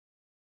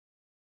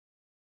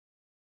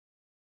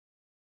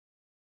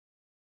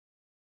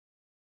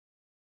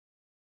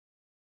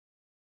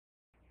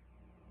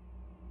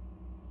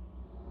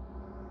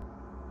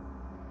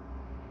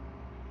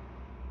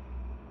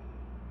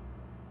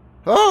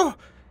Oh,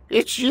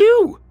 it's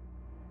you!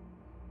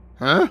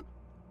 Huh?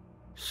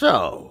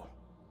 So,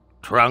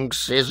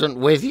 Trunks isn't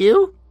with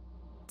you?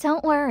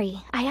 Don't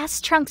worry, I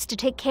asked Trunks to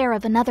take care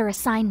of another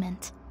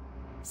assignment.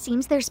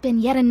 Seems there's been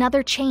yet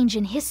another change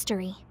in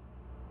history.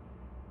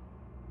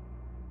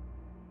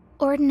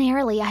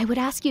 Ordinarily, I would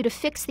ask you to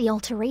fix the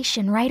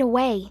alteration right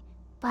away,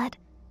 but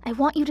I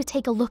want you to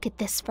take a look at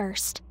this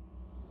first.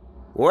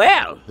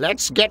 Well,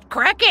 let's get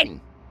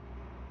cracking!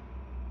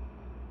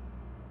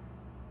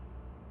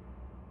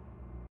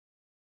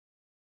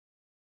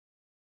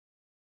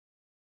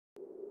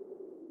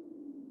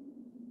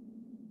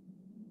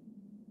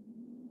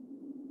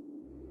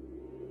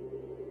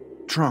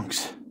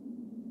 Trunks,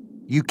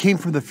 you came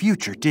from the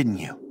future, didn't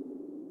you?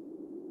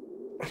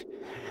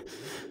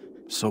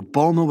 So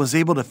Bulma was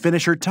able to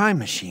finish her time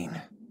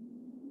machine.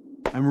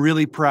 I'm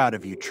really proud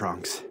of you,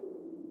 Trunks.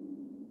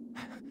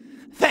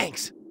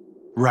 Thanks!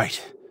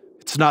 Right.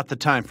 It's not the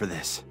time for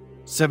this.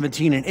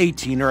 17 and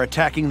 18 are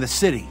attacking the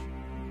city.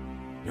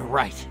 You're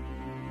right.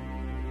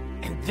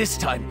 And this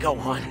time,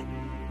 Gohan...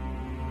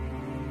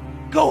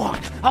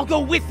 Gohan, I'll go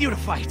with you to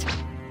fight!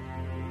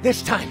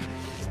 This time,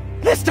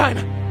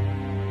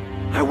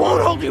 I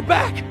won't hold you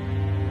back!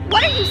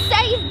 What are you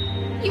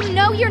saying? You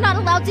know you're not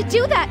allowed to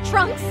do that,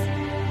 Trunks!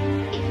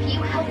 If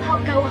you help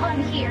out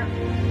Gohan here,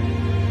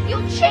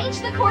 you'll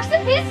change the course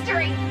of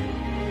history!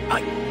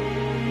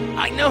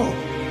 I know,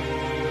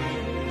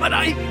 but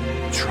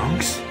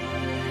Trunks?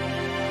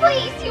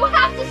 Please, you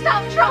have to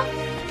stop Trunks!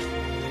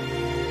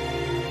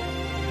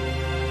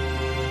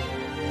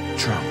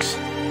 Trunks,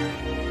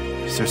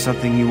 is there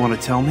something you want to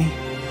tell me?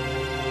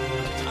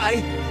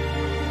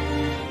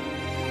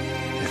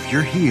 If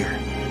you're here,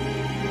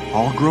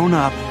 all grown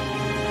up,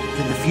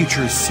 then the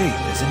future is safe,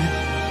 isn't it?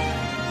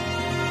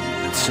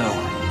 And so,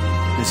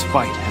 this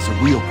fight has a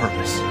real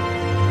purpose.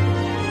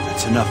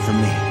 That's enough for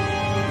me.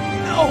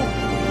 No!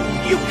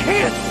 You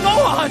can't!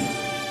 Gohan!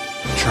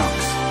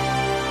 Trunks,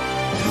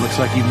 it looks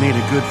like you've made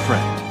a good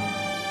friend.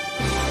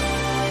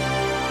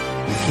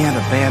 You can't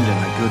abandon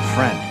a good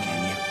friend, can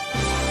you?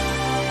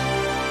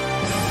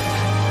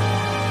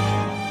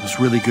 It was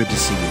really good to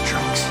see you,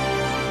 Trunks.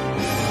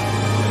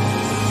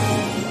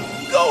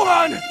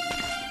 Gohan!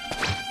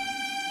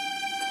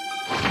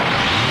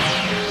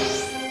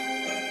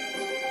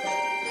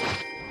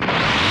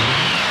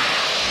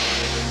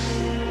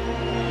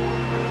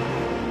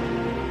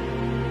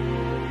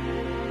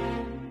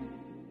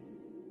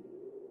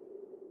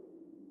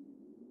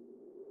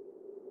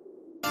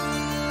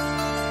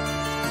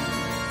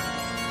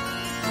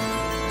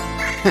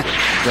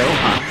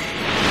 Gohan,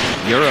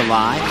 you're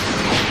alive?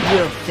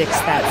 We'll fix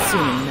that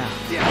soon enough.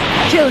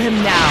 Kill him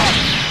now!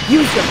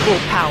 Use your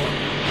full power!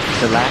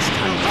 The last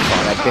time we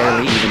fought, I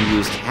barely even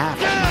used half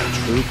of my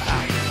true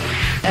power.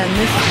 And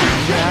this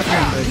time you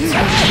outnumbered two.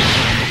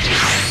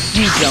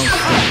 You don't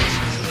think.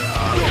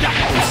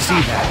 I see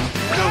that.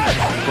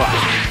 But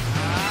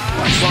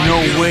there's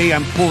no way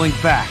I'm pulling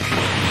back.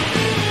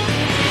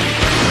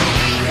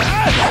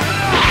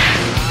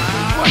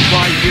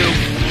 Why you?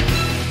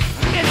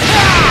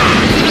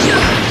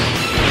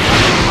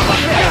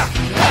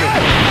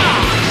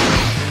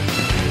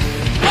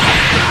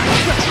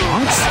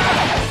 Trunks?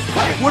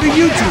 What are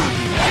you doing?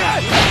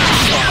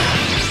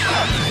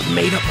 I've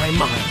made up my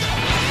mind.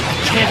 I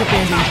can't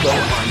abandon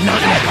Gohan,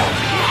 not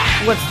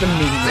now. What's the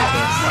meaning of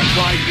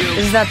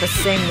this? Is that the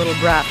same little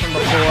brat from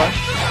before?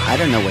 I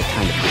don't know what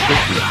kind of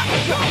trick you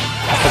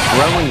have, but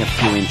growing a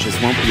few inches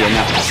won't be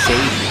enough to save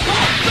you.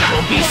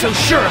 Don't be so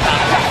sure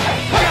about that.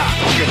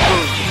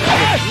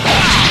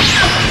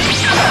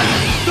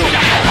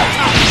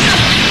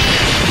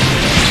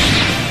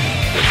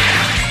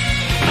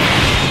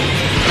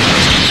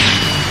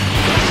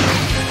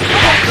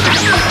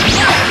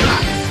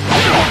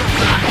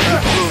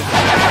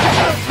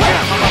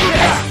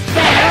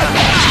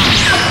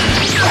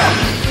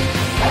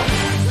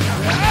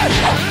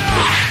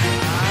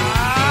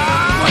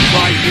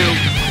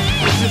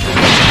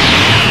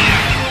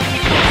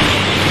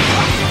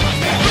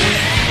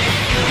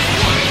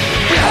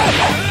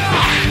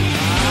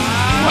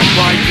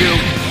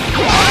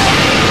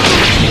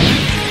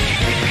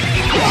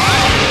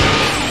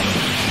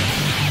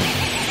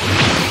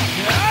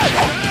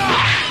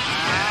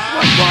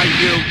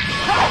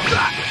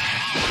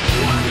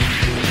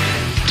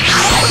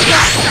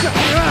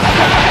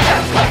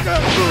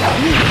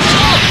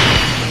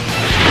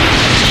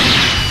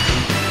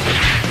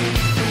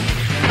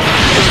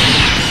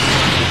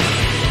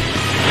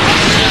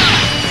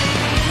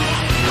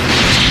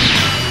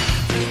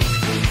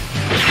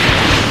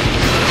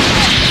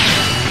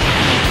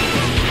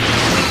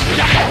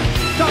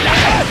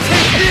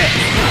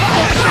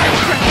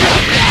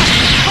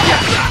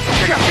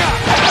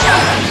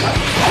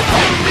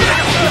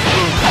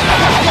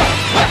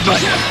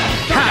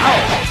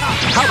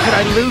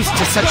 Lose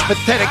to such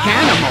pathetic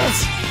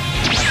animals.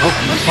 I hope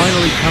you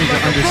finally come to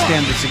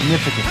understand the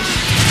significance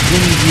of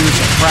many years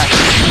of practice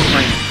and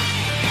training.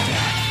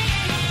 Dad,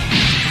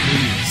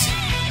 please.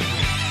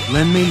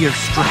 Lend me your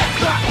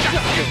strength.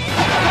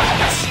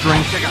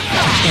 Strength to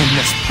end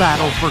this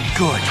battle for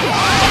good.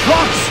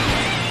 Trunks!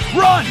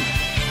 Run!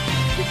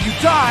 If you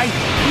die,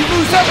 you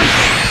lose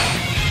everything!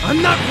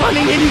 I'm not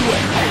running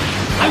anywhere!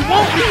 I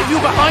won't leave you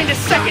behind a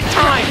second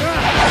time!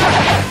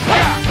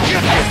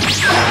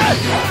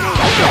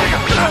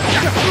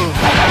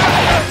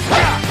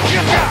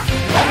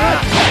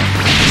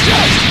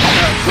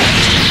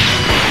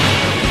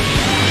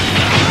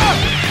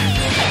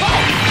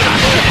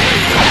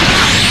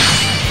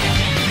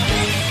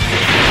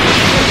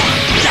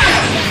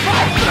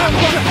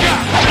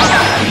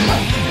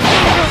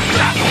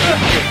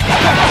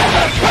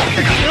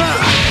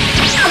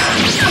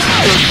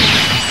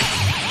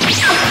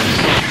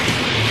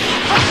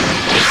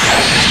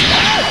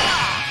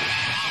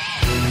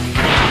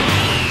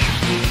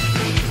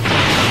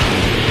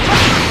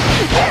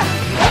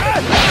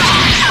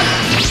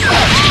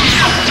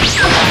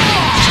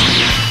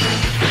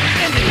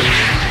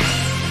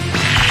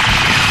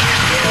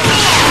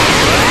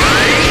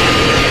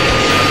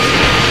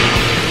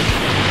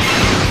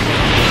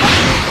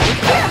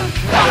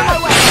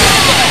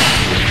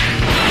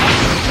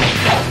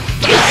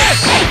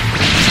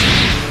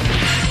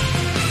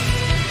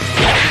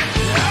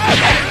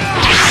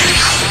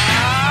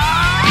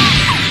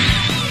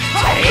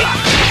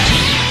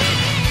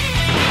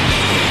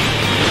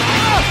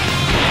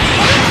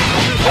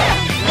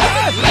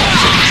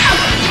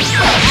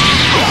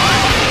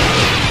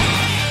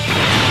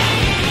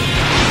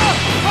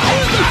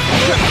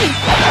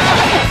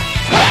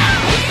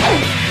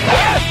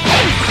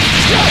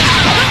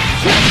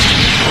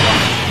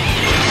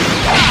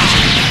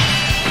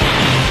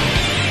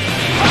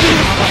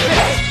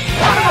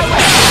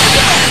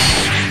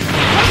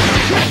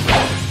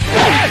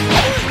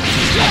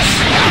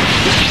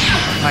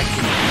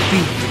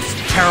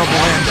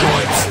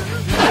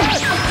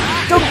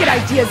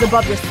 Ideas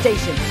above your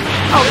station.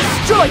 I'll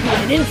destroy you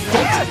in an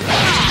instant!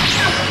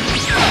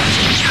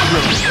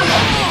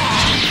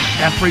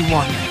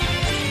 Everyone,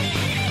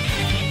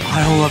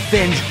 I'll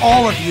avenge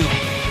all of you!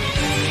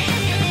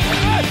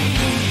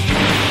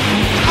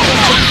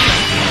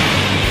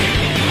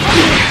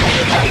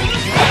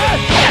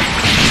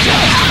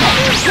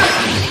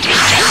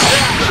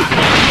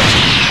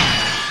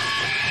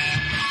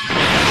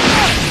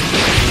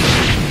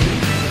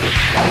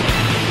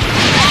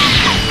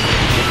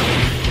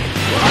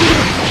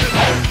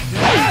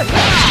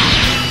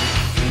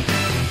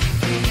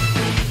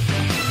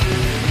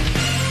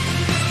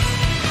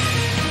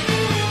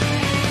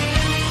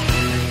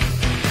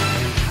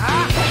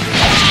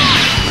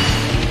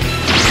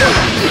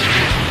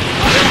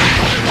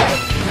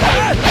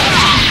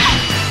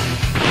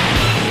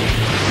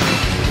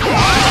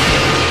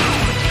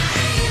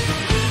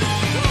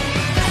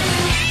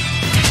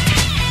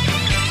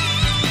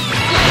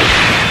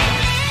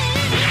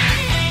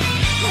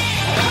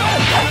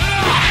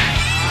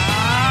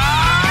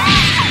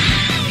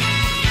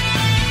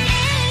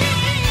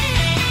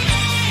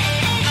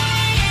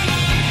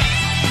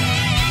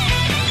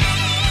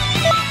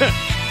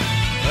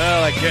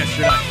 Well, I guess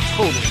you're not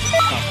totally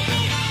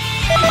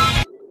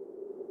incompetent.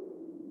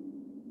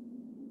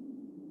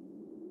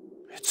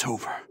 It's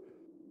over.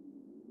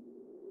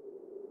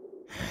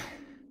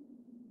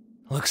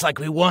 Looks like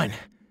we won.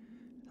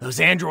 Those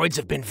androids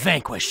have been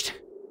vanquished.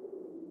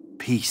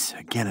 Peace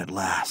again at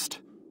last.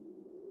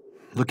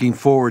 Looking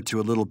forward to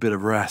a little bit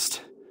of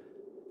rest.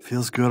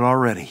 Feels good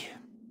already.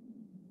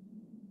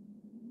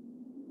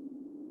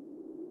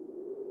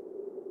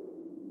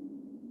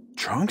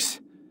 Trunks?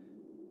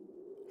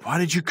 Why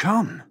did you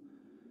come?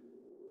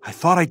 I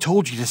thought I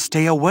told you to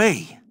stay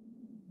away.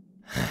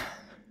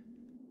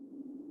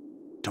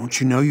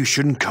 Don't you know you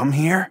shouldn't come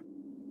here?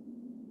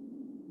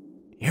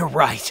 You're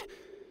right.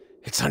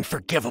 It's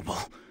unforgivable.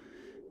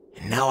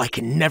 And now I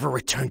can never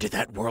return to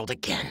that world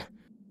again.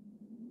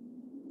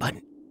 But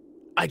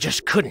I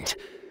just couldn't.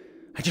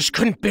 I just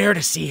couldn't bear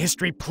to see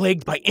history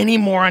plagued by any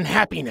more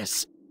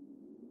unhappiness.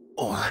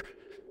 Or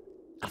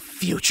a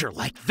future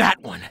like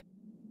that one.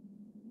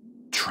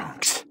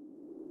 Trunks.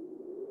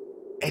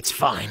 It's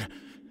fine.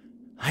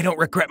 I don't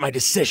regret my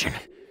decision.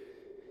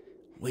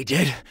 We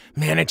did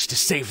manage to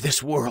save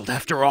this world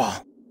after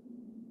all.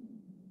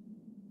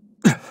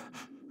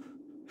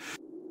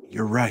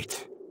 You're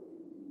right.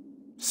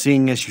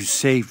 Seeing as you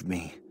saved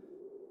me,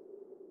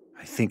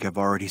 I think I've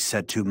already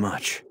said too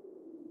much.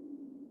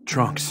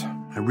 Trunks,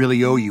 I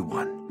really owe you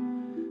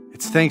one.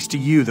 It's thanks to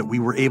you that we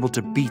were able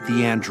to beat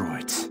the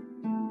androids.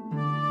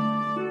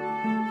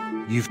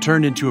 You've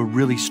turned into a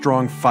really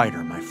strong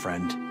fighter, my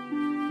friend.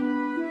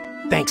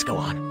 Thanks,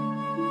 Gohan.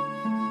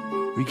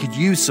 We could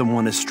use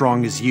someone as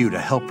strong as you to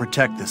help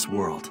protect this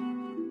world.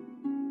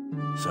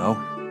 So,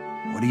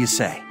 what do you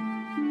say?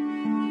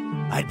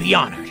 I'd be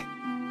honored.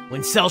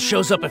 When Cell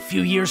shows up a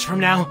few years from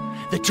now,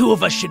 the two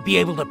of us should be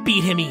able to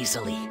beat him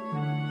easily.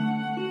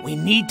 We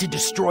need to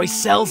destroy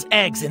Cell's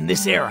eggs in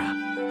this era.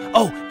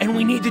 Oh, and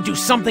we need to do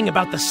something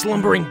about the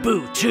slumbering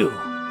Boo, too.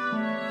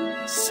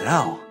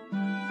 Cell?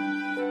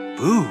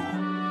 Boo?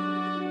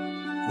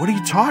 What are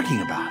you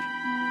talking about?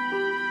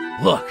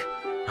 Look,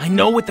 I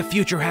know what the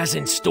future has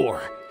in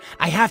store.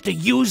 I have to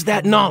use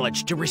that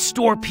knowledge to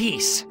restore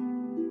peace.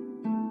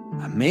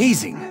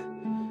 Amazing.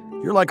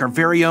 You're like our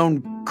very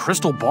own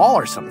crystal ball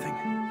or something.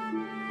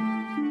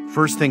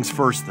 First things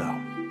first, though.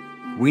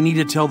 We need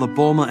to tell the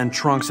Bulma and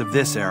Trunks of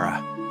this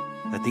era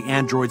that the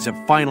androids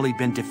have finally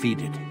been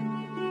defeated.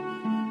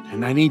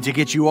 And I need to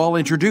get you all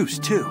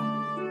introduced, too.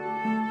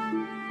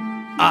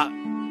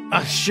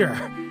 Sure.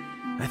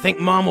 I think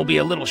Mom will be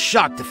a little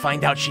shocked to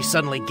find out she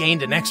suddenly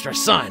gained an extra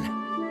son.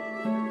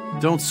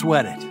 Don't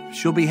sweat it.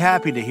 She'll be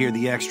happy to hear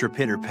the extra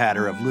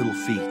pitter-patter of little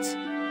feet.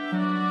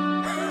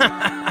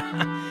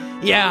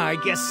 Yeah, I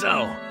guess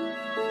so.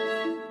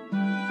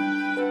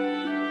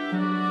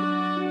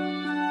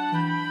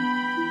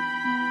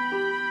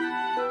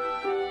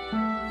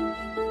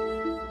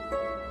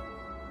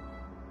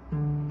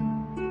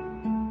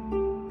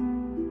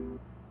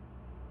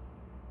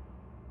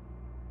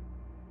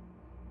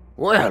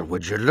 Well,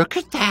 would you look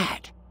at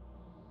that?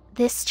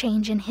 This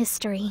change in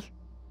history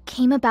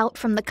came about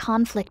from the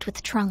conflict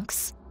with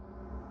Trunks.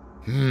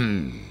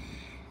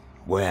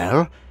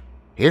 Well,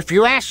 if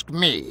you ask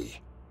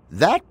me,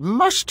 that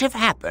must have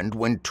happened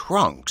when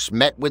Trunks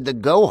met with the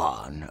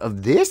Gohan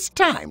of this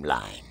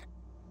timeline.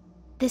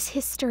 This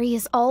history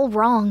is all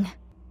wrong,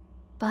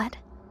 but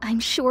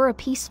I'm sure a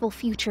peaceful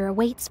future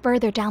awaits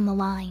further down the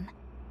line.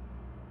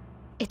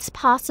 It's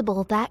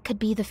possible that could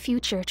be the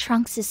future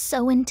Trunks is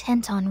so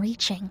intent on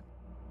reaching.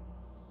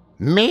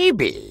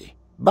 Maybe,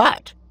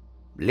 but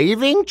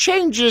leaving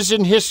changes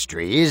in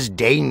history is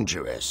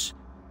dangerous.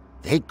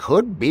 They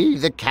could be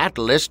the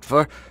catalyst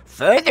for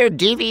further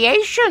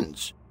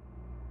deviations.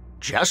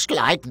 Just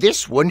like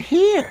this one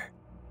here.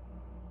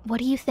 What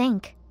do you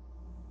think?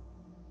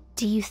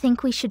 Do you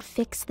think we should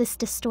fix this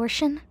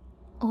distortion?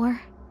 Or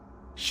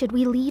should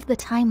we leave the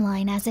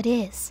timeline as it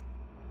is?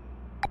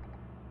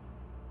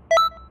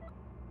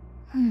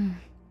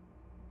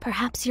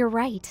 Perhaps you're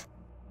right.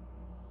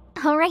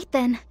 All right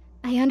then.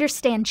 I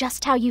understand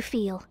just how you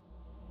feel.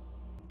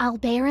 I'll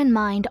bear in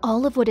mind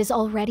all of what has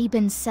already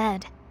been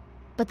said,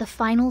 but the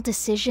final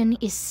decision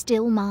is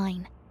still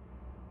mine.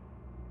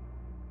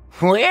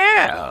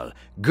 Well,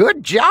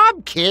 good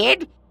job,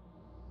 kid.